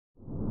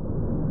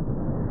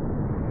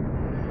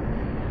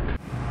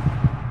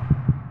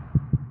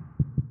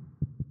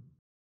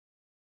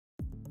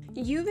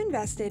You've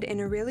invested in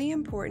a really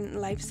important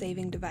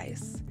life-saving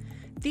device.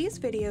 These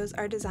videos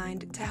are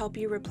designed to help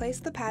you replace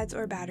the pads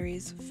or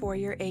batteries for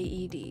your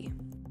AED.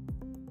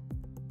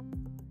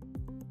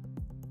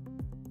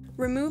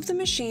 Remove the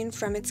machine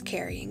from its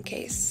carrying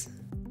case.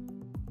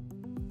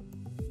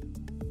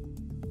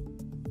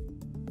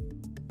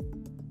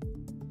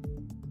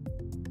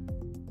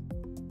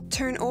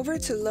 Turn over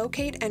to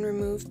Locate and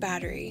Remove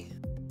Battery.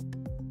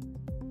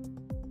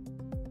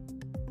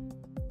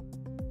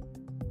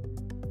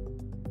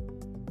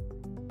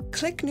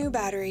 Click New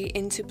Battery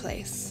into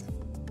place.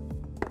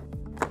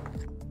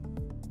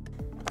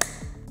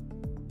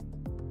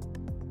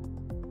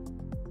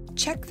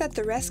 Check that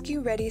the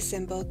Rescue Ready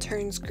symbol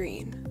turns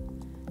green.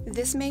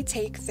 This may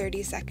take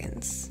 30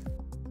 seconds.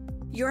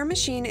 Your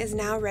machine is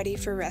now ready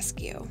for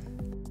rescue.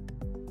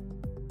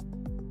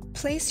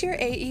 Place your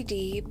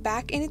AED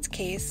back in its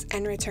case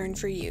and return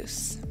for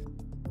use.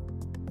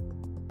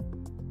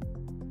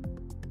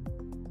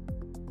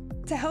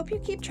 To help you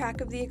keep track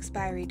of the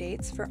expiry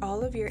dates for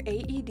all of your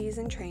AEDs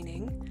in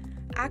training,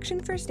 Action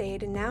First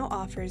Aid now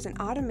offers an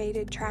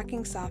automated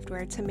tracking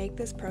software to make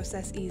this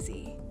process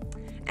easy.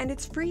 And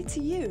it's free to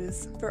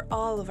use for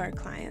all of our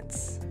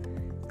clients.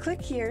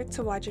 Click here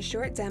to watch a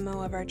short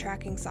demo of our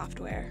tracking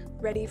software,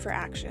 ready for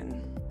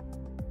action.